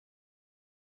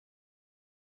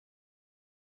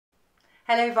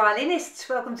Hello violinists,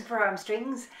 welcome to Program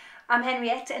Strings. I'm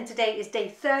Henriette and today is day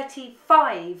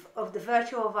 35 of the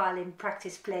Virtual Violin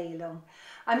Practice Playalong.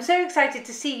 I'm so excited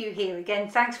to see you here again.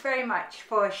 Thanks very much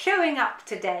for showing up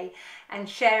today and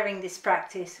sharing this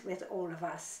practice with all of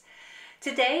us.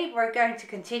 Today we're going to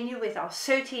continue with our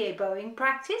sautille bowing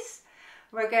practice.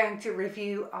 We're going to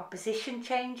review our position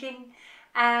changing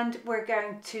and we're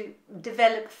going to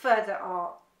develop further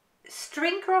our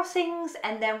string crossings,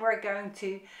 and then we're going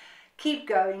to keep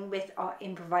going with our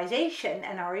improvisation,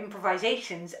 and our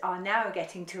improvisations are now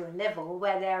getting to a level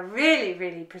where they're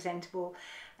really presentable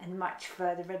and much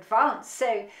further advanced.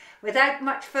 So without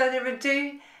much further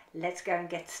ado, let's go and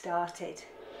get started.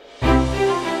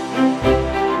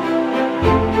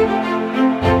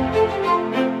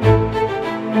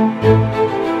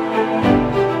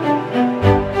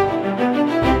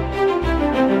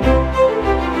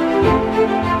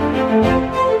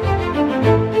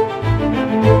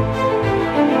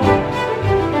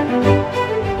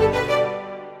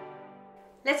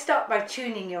 Let's start by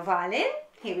tuning your violin.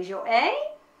 Here is your A.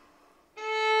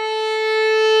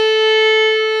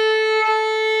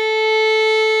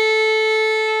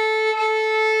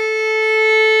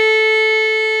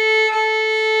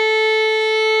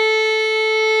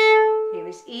 Here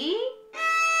is E.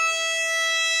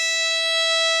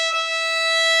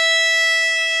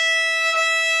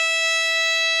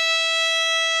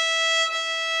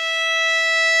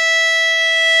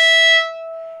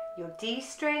 Your D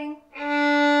string.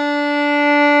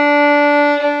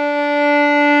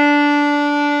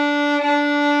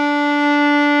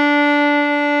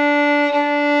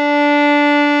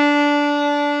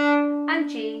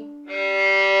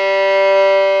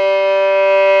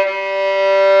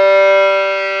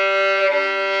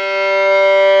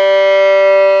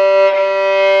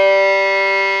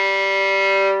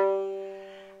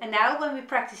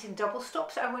 In double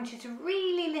stops, I want you to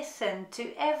really listen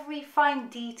to every fine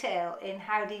detail in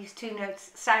how these two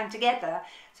notes sound together.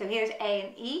 So here's A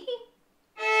and E.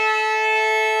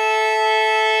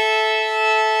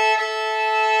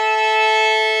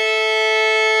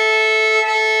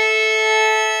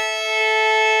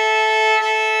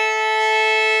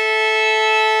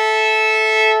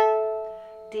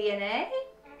 D and A.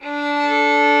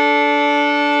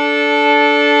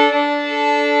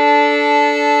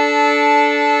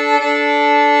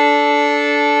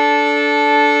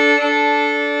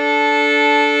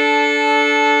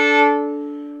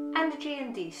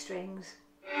 Strings.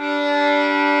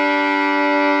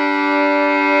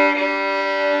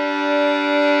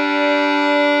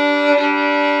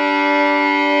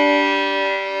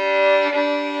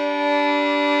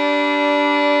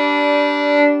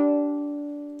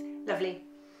 Lovely.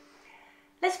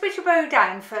 Let's put your bow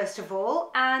down first of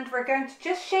all, and we're going to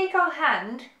just shake our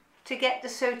hand to get the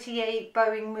sautille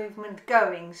bowing movement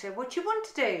going. So what you want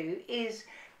to do is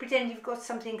pretend you've got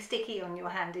something sticky on your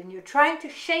hand and you're trying to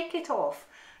shake it off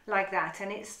like that,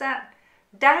 and it's that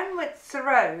downward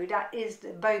throw that is the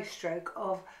bow stroke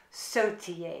of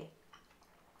sautille.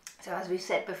 So as we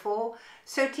said before,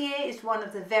 sautille is one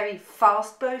of the very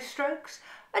fast bow strokes,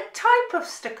 a type of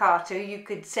staccato you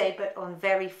could say, but on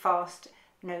very fast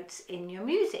notes in your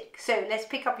music. So let's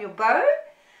pick up your bow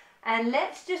and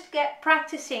let's just get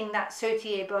practicing that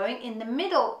sautille bowing in the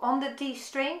middle on the D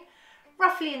string,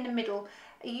 roughly in the middle.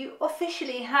 You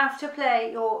officially have to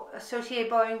play your sautille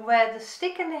bowing where the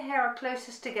stick and the hair are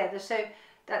closest together, so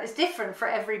that is different for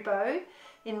every bow.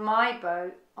 On my bow,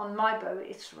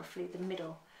 it's roughly the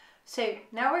middle. So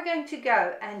now we're going to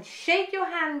go and shake your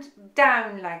hand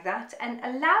down like that and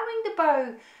allowing the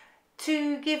bow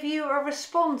to give you a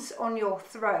response on your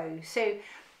throw. So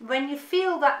when you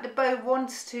feel that the bow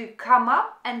wants to come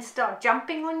up and start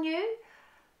jumping on you,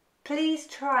 please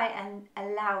try and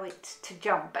allow it to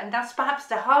jump, and that's perhaps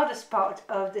the hardest part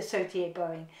of the sautille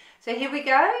bowing. So here we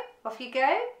go, off you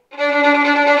go.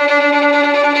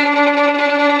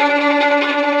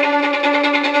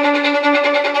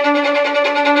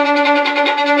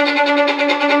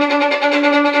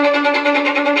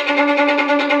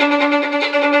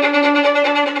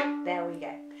 There we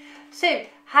go. So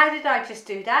how did I just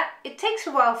do that? It takes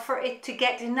a while for it to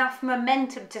get enough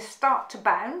momentum to start to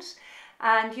bounce.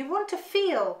 And you want to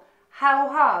feel how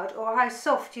hard or how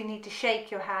soft you need to shake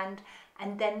your hand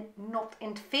and then not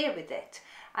interfere with it.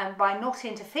 And by not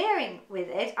interfering with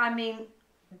it, I mean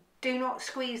do not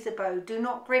squeeze the bow, do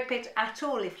not grip it at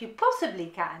all if you possibly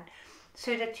can,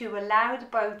 so that you allow the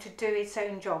bow to do its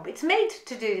own job. It's made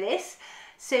to do this,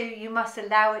 so you must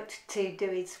allow it to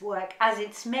do its work as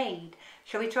it's made.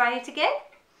 Shall we try it again?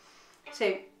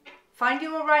 So find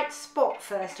your right spot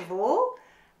first of all,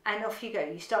 and off you go.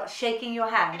 You start shaking your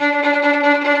hand.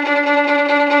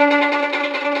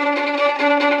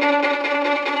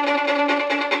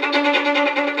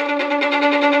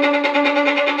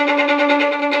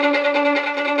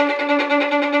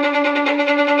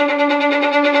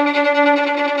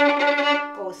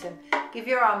 Awesome. Give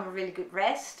your arm a really good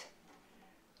rest,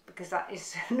 because that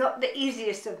is not the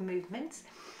easiest of movements.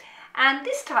 And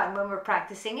this time when we're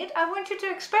practicing it, I want you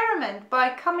to experiment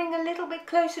by coming a little bit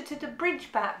closer to the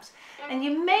bridge perhaps, and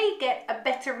you may get a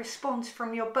better response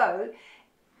from your bow.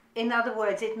 In other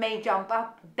words, it may jump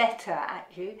up better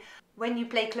at you when you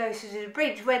play closer to the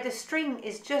bridge, where the string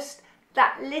is just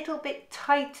that little bit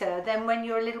tighter than when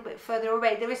you're a little bit further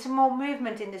away. There is some more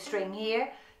movement in the string here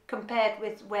compared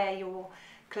with where you're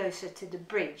closer to the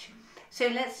bridge. So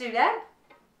let's do that.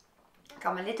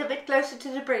 Come a little bit closer to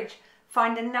the bridge.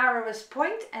 Find the narrowest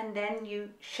point and then you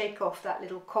shake off that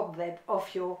little cobweb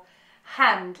off your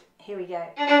hand. Here we go.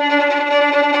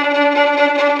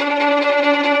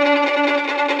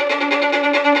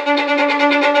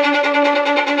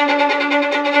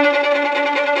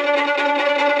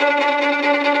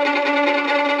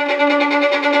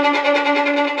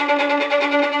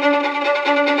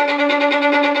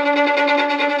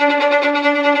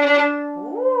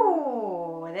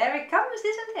 Ooh, there it comes,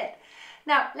 isn't it?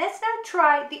 Now, let's now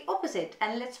try the opposite,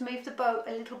 and let's move the bow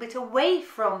a little bit away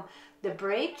from the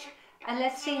bridge, and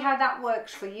let's see how that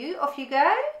works for you. Off you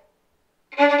go.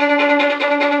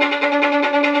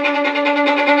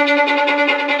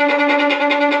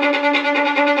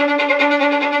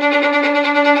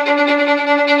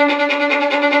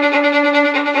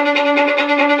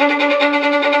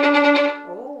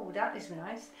 Oh, that is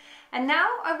nice. And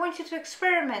now I want you to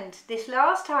experiment this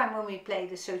last time when we play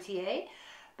the sautier.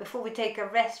 Before we take a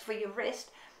rest for your wrist,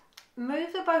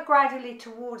 move the bow gradually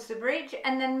towards the bridge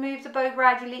and then move the bow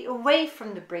gradually away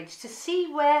from the bridge to see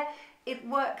where it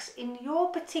works in your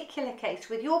particular case,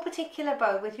 with your particular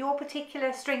bow, with your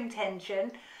particular string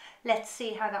tension. Let's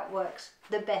see how that works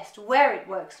the best, where it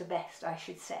works the best, I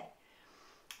should say.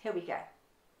 Here we go.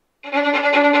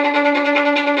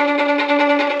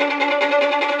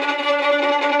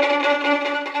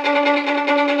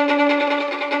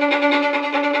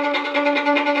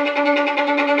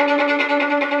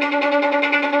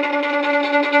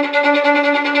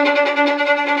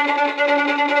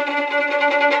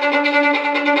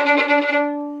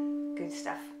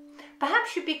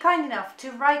 Kind enough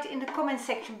to write in the comment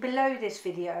section below this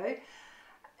video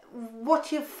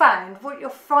what you've found, what your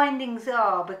findings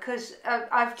are, because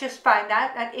I've just found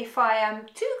out that if I am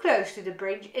too close to the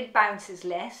bridge it bounces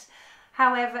less.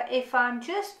 However, if I'm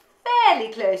just fairly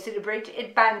close to the bridge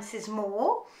it bounces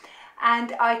more,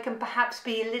 and I can perhaps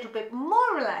be a little bit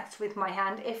more relaxed with my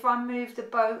hand if I move the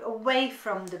bow away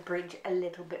from the bridge a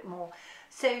little bit more.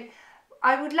 So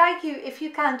I would like you, if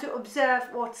you can, to observe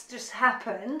what's just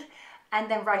happened and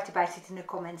then write about it in the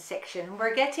comments section.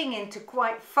 We're getting into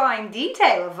quite fine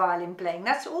detail of violin playing.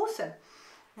 That's awesome.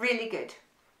 Really good.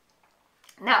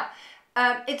 Now,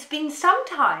 it's been some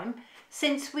time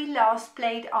since we last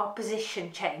played our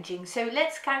position changing. So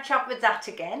let's catch up with that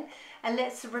again and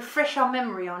let's refresh our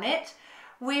memory on it.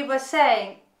 We were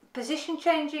saying position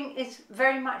changing is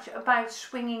very much about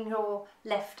swinging your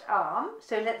left arm.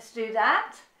 So let's do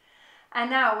that. And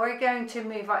now we're going to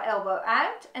move our elbow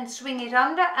out and swing it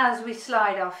under as we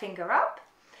slide our finger up.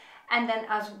 And then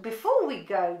as before we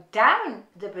go down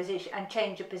the position and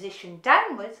change the position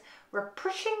downwards, we're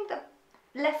pushing the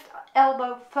left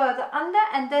elbow further under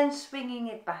and then swinging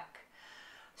it back.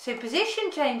 So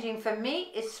position changing for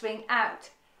me is swing out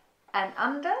and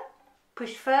under,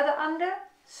 push further under,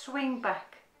 swing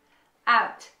back,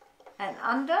 out and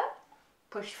under,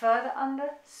 push further under,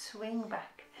 swing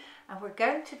back. And we're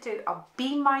going to do a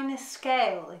B minor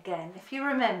scale again. If you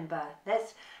remember,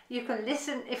 you can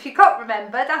listen. If you can't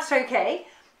remember, that's okay.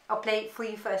 I'll play it for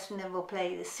you first and then we'll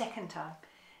play the second time.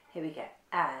 Here we go.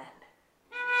 And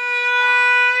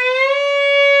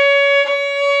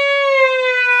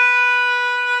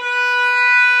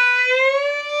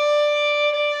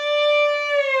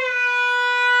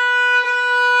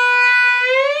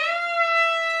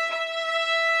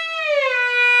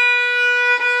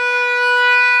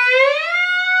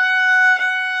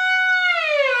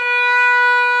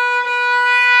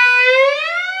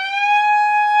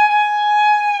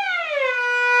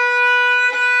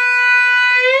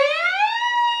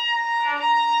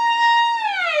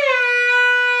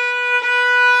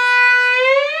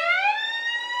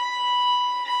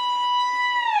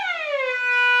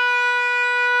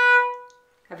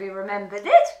remembered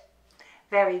it?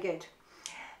 Very good.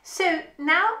 So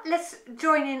now let's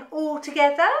join in all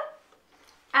together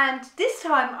And this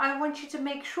time I want you to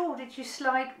make sure that you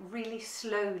slide really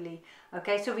slowly.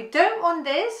 Okay, so we don't want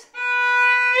this.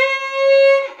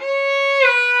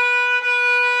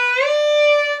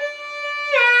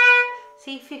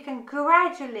 See if you can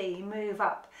gradually move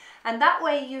up. And that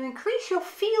way you increase your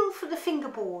feel for the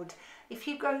fingerboard if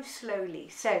you go slowly.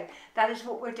 So that is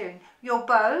what we're doing. Your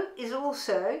bow is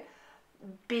also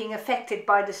being affected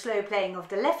by the slow playing of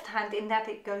the left hand in that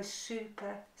it goes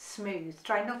super smooth.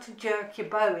 Try not to jerk your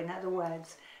bow, in other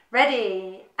words.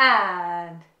 Ready,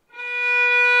 and...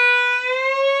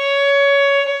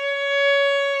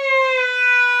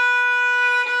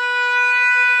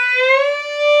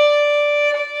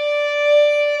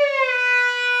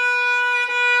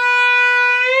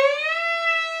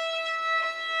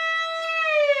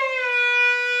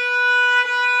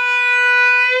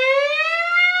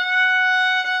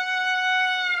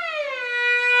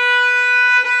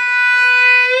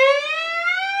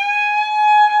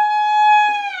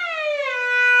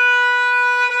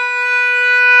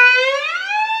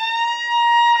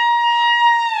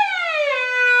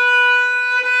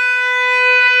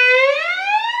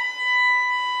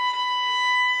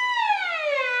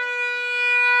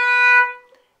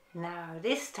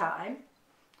 This time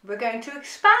we're going to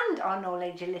expand our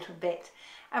knowledge a little bit,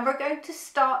 and we're going to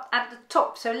start at the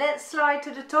top. So let's slide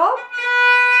to the top,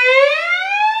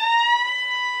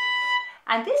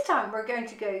 and this time we're going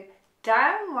to go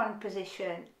down one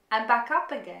position and back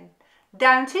up again,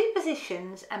 down two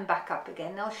positions and back up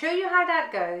again. I'll show you how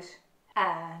that goes.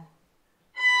 And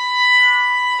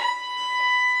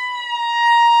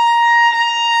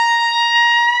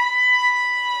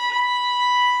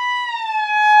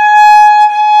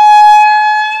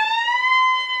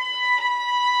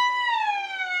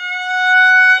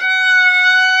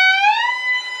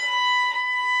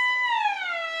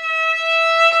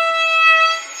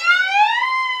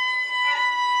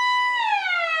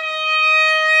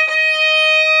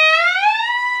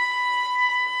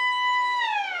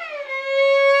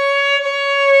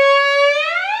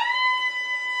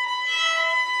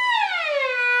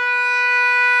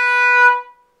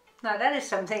now that is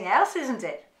something else, isn't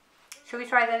it? Shall we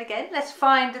try that again? Let's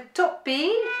find the top B.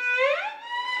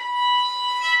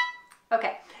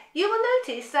 Okay, you will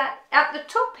notice that at the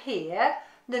top here,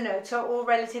 the notes are all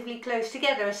relatively close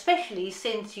together, especially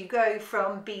since you go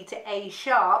from B to A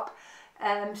sharp.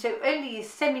 So only a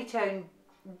semitone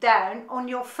down on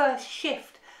your first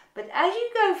shift. But as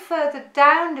you go further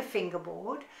down the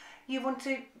fingerboard, you want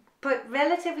to put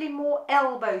relatively more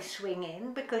elbow swing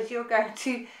in, because you're going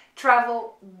to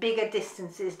travel bigger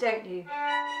distances, don't you?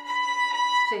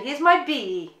 So here's my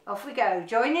B. Off we go.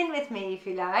 Join in with me if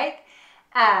you like.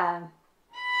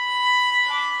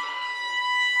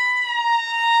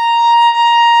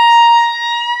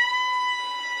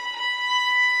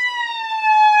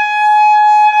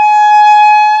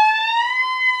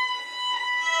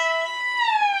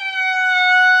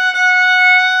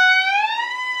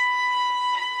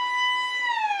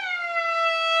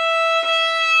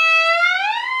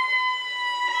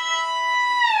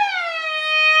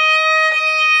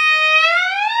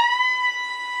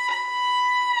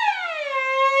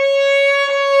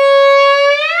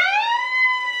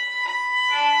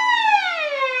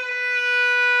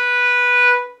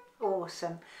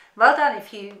 Awesome. Well done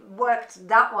if you worked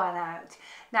that one out.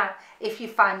 Now, if you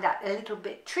find that a little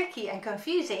bit tricky and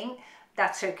confusing,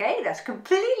 that's okay. That's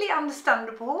completely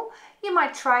understandable. You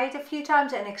might try it a few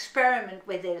times and experiment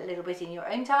with it a little bit in your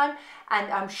own time.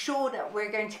 And I'm sure that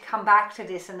we're going to come back to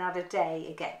this another day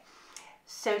again.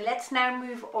 So let's now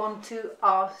move on to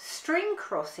our string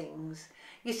crossings.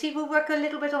 You see, we'll work a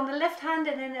little bit on the left hand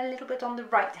and then a little bit on the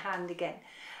right hand again.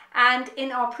 And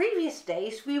in our previous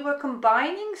days, we were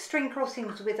combining string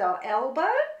crossings with our elbow,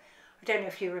 I don't know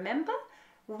if you remember,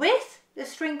 with the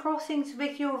string crossings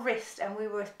with your wrist. And we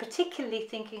were particularly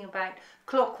thinking about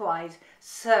clockwise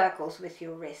circles with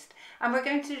your wrist. And we're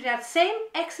going to do that same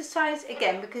exercise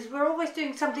again, because we're always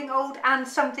doing something old and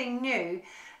something new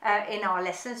in our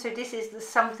lesson. So this is the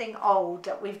something old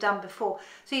that we've done before.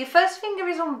 So your first finger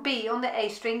is on B, on the A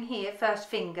string here, first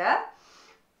finger.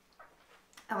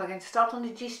 And we're going to start on the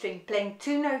G string, playing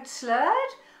 2 notes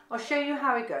slurred. I'll show you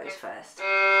how it goes first.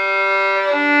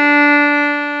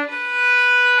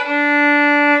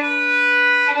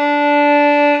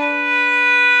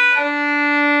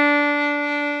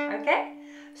 Okay,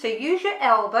 so use your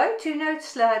elbow, 2 notes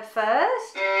slurred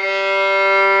first. And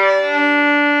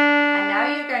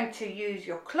now you're going to use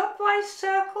your clockwise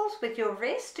circles with your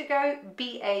wrist to go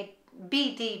B, A,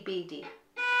 B, D, B, D.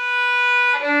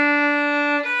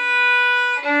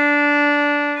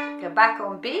 Go back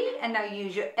on B, and now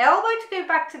use your elbow to go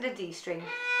back to the D string.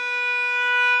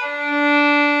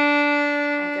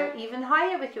 and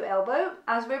higher with your elbow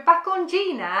as we're back on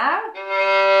G now.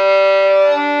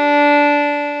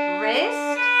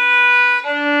 Wrist,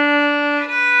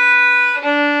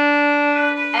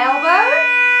 elbow,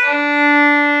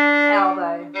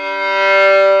 elbow.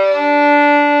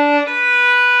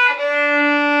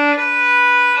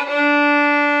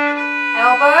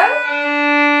 Elbow,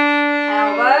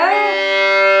 elbow.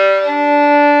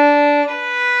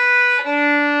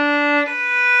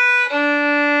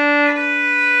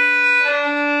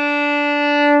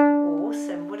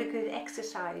 Awesome, what a good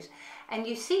exercise. And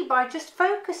you see, by just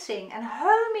focusing and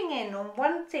homing in on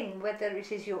one thing, whether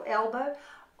it is your elbow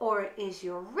or it is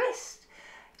your wrist,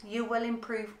 you will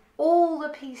improve all the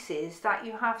pieces that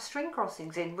you have string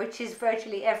crossings in, which is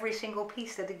virtually every single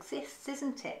piece that exists,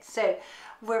 isn't it? So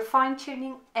we're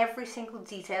fine-tuning every single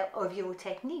detail of your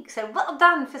technique. So well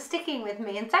done for sticking with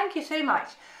me, and thank you so much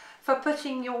for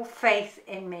putting your faith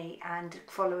in me and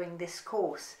following this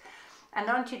course. And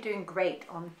aren't you doing great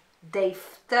on day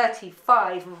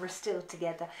 35 and we're still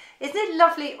together? Isn't it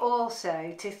lovely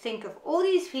also to think of all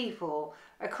these people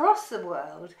across the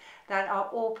world that are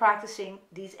all practicing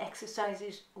these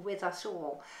exercises with us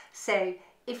all? So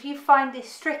if you find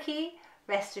this tricky,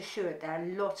 rest assured there are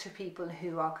lots of people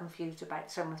who are confused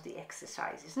about some of the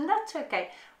exercises, and that's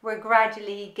okay. We're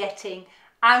gradually getting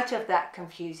out of that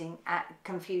confusion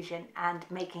and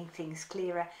making things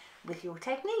clearer with your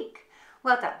technique.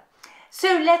 Well done.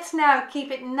 So let's now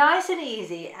keep it nice and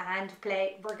easy and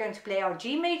play. We're going to play our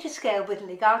G major scale with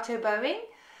legato bowing,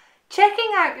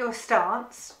 checking out your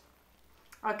stance.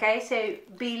 Okay, so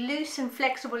be loose and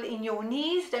flexible in your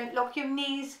knees, don't lock your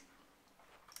knees.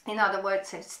 In other words,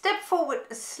 so step forward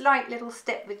a slight little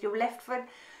step with your left foot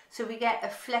so we get a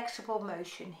flexible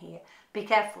motion here. Be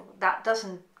careful that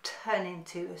doesn't turn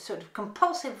into a sort of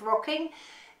compulsive rocking,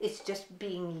 it's just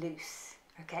being loose,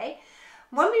 okay?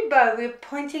 When we bow, we're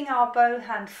pointing our bow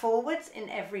hand forwards in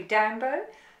every down bow,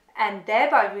 and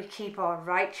thereby we keep our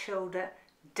right shoulder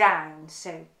down,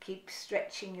 so keep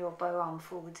stretching your bow arm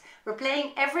forwards. We're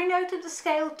playing every note of the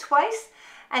scale twice,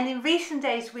 and in recent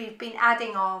days we've been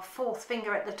adding our fourth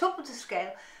finger at the top of the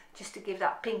scale just to give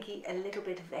that pinky a little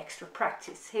bit of extra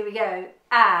practice. Here we go,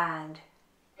 and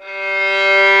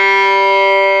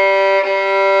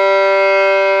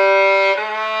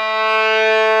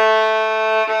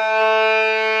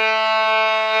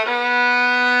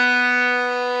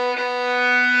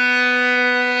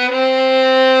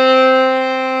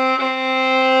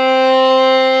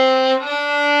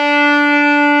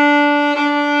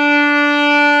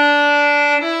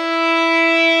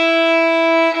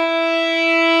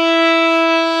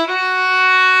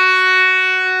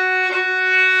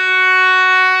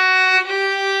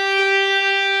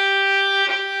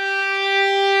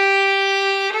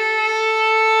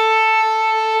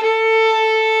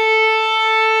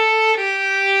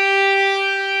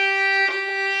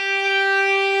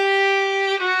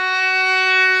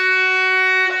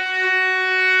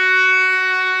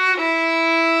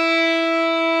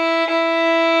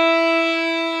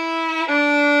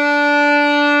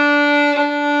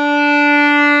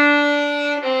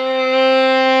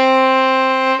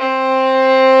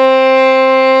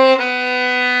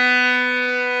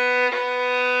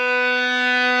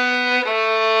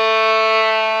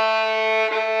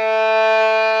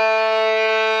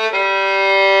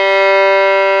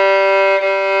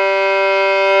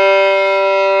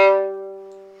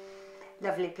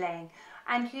playing.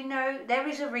 And you know, there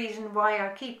is a reason why I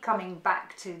keep coming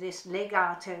back to this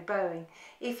legato bowing.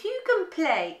 If you can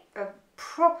play a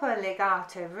proper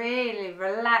legato, really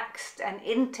relaxed and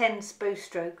intense bow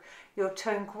stroke, your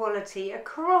tone quality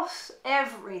across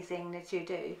everything that you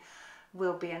do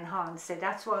will be enhanced. So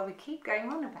that's why we keep going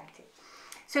on about it.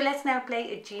 So let's now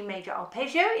play a G major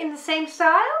arpeggio in the same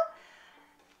style.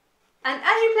 And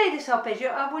as you play this arpeggio,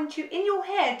 I want you in your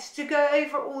head to go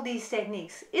over all these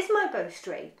techniques. Is my bow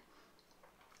straight?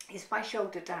 Is my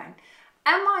shoulder down?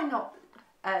 Am I not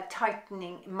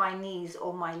tightening my knees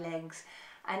or my legs?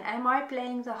 And am I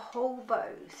playing the whole bow?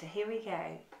 So here we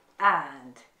go.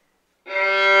 And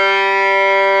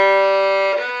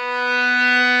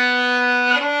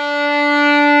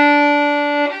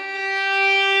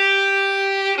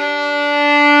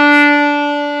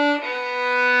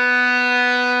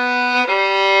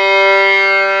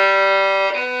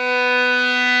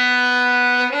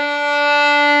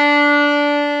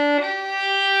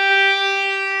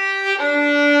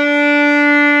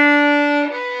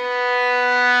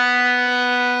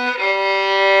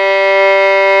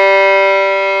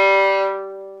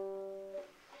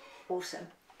awesome.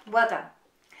 Well done.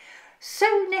 So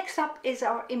next up is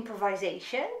our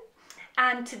improvisation,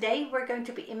 and today we're going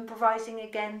to be improvising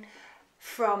again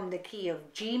from the key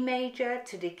of G major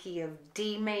to the key of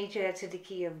D major to the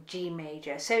key of G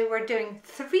major. So we're doing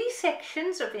 3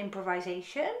 sections of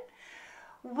improvisation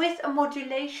with a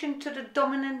modulation to the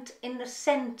dominant in the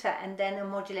center and then a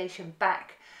modulation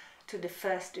back to the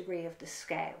 1st degree of the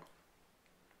scale.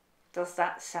 Does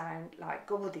that sound like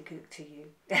gobbledygook to you?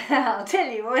 I'll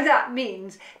tell you what that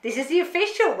means. This is the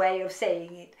official way of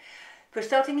saying it. We're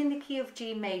starting in the key of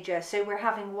G major, so we're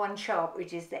having 1 sharp,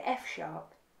 which is the F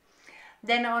sharp.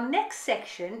 Then our next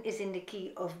section is in the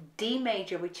key of D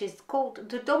major, which is called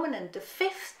the dominant, the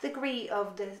 5th degree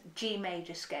of the G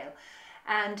major scale.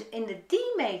 And in the D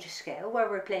major scale, where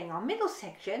we're playing our middle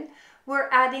section, we're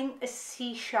adding a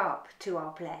C sharp to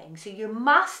our playing. So you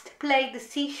must play the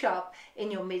C sharp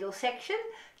in your middle section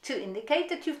to indicate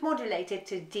that you've modulated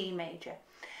to D major.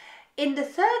 In the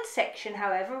 3rd section,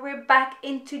 however, we're back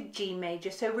into G major.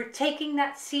 So we're taking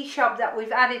that C sharp that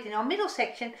we've added in our middle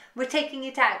section, we're taking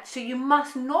it out. So you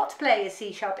must not play a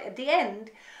C sharp at the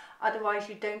end, otherwise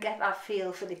you don't get that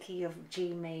feel for the key of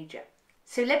G major.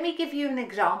 So let me give you an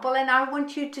example, and I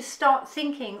want you to start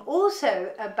thinking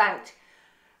also about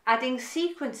adding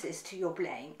sequences to your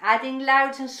playing, adding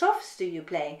louds and softs to your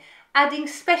playing, adding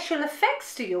special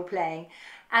effects to your playing,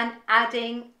 and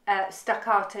adding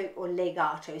staccato or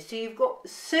legato. So you've got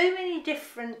so many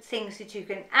different things that you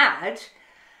can add.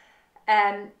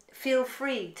 Feel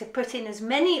free to put in as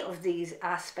many of these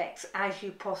aspects as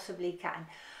you possibly can.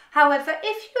 However,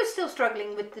 if you're still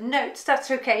struggling with the notes, that's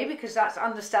okay, because that's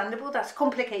understandable, that's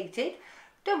complicated.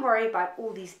 Don't worry about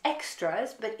all these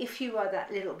extras, but if you are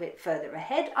that little bit further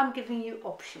ahead, I'm giving you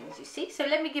options, you see. So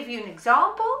let me give you an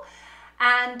example,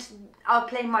 and I'll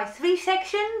play my 3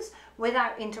 sections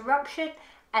without interruption,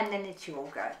 and then it's your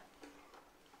go.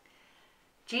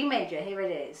 G major, here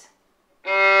it is.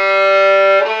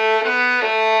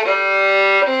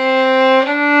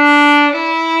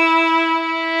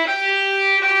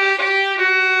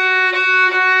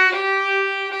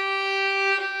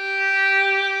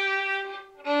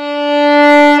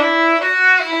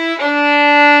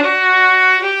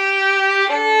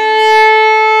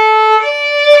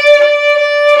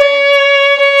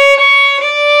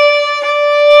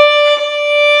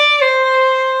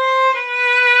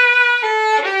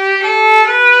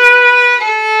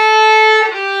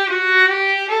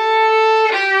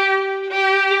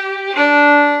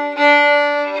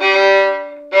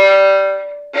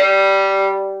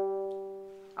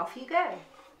 Off you go.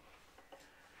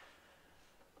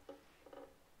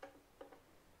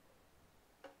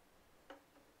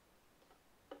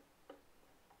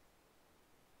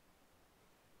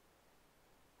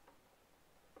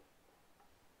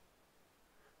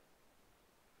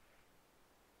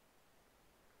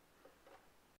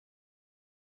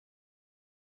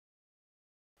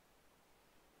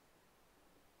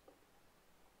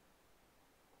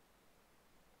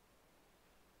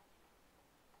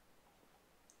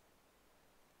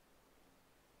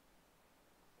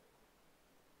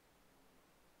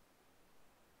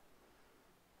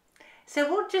 So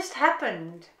what just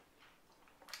happened?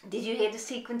 Did you hear the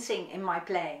sequencing in my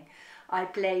playing? I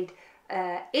played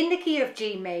in the key of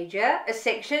G major a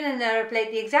section, and then I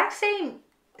played the exact same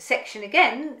section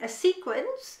again, a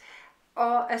sequence,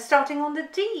 starting on the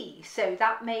D. So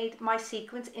that made my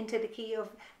sequence into the key of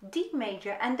D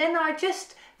major, and then I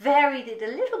just varied it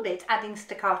a little bit, adding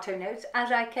staccato notes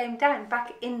as I came down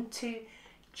back into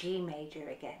G major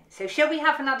again. So shall we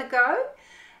have another go?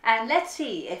 And let's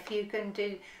see if you can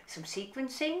do some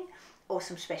sequencing, or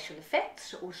some special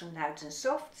effects, or some louds and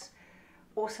softs,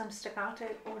 or some staccato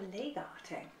or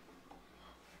legato.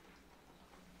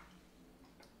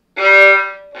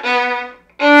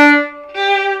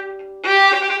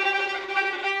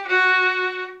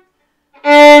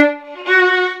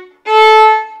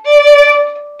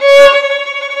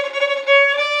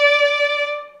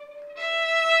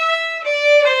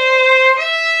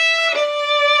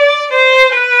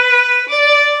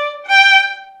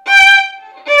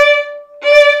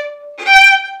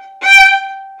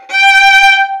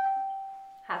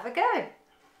 Have a go.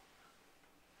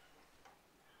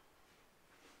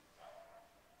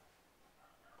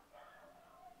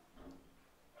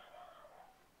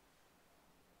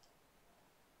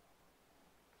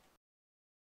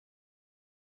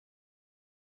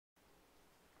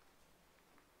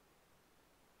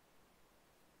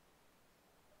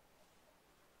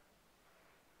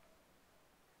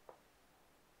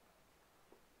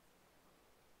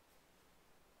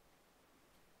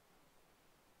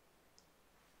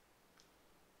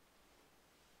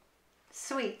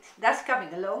 Sweet, that's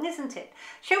coming along, isn't it?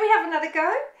 Shall we have another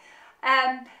go?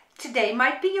 today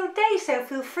might be your day, so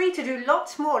feel free to do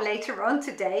lots more later on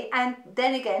today, and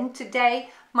then again today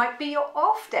might be your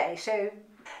off day, so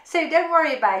don't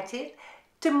worry about it.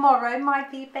 Tomorrow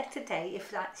might be a better day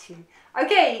if that's you.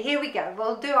 Okay, here we go.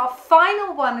 We'll do our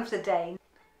final one of the day.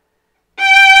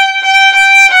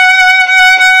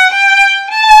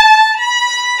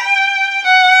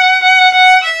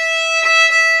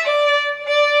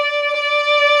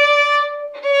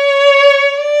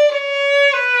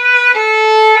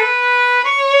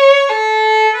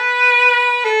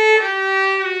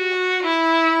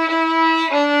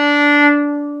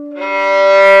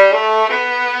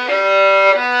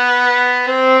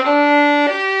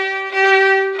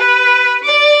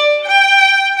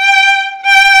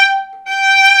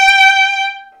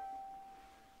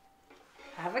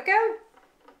 Have a go.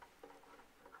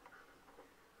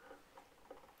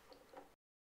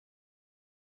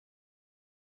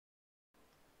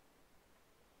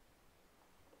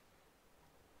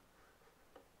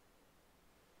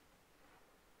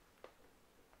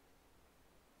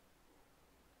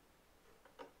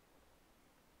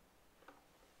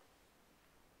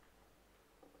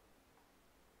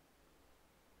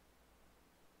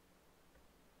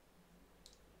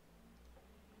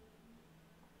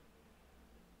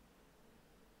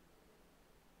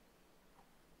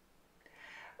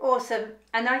 Awesome,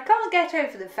 and I can't get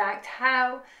over the fact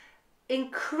how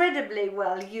incredibly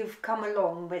well you've come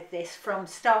along with this from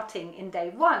starting in day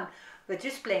one with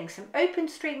just playing some open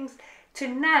strings to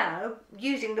now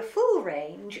using the full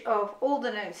range of all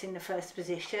the notes in the first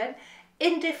position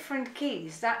in different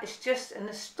keys. That is just an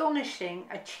astonishing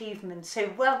achievement,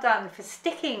 so well done for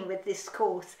sticking with this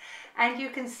course, and you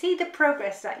can see the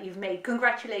progress that you've made.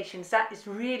 Congratulations, that is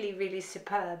really, really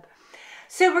superb.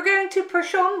 So we're going to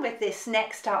push on with this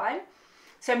next time.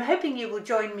 So I'm hoping you will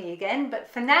join me again. But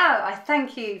for now, I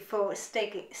thank you for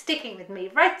sticking with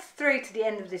me right through to the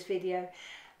end of this video.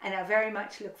 And I very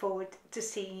much look forward to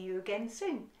seeing you again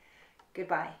soon.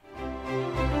 Goodbye.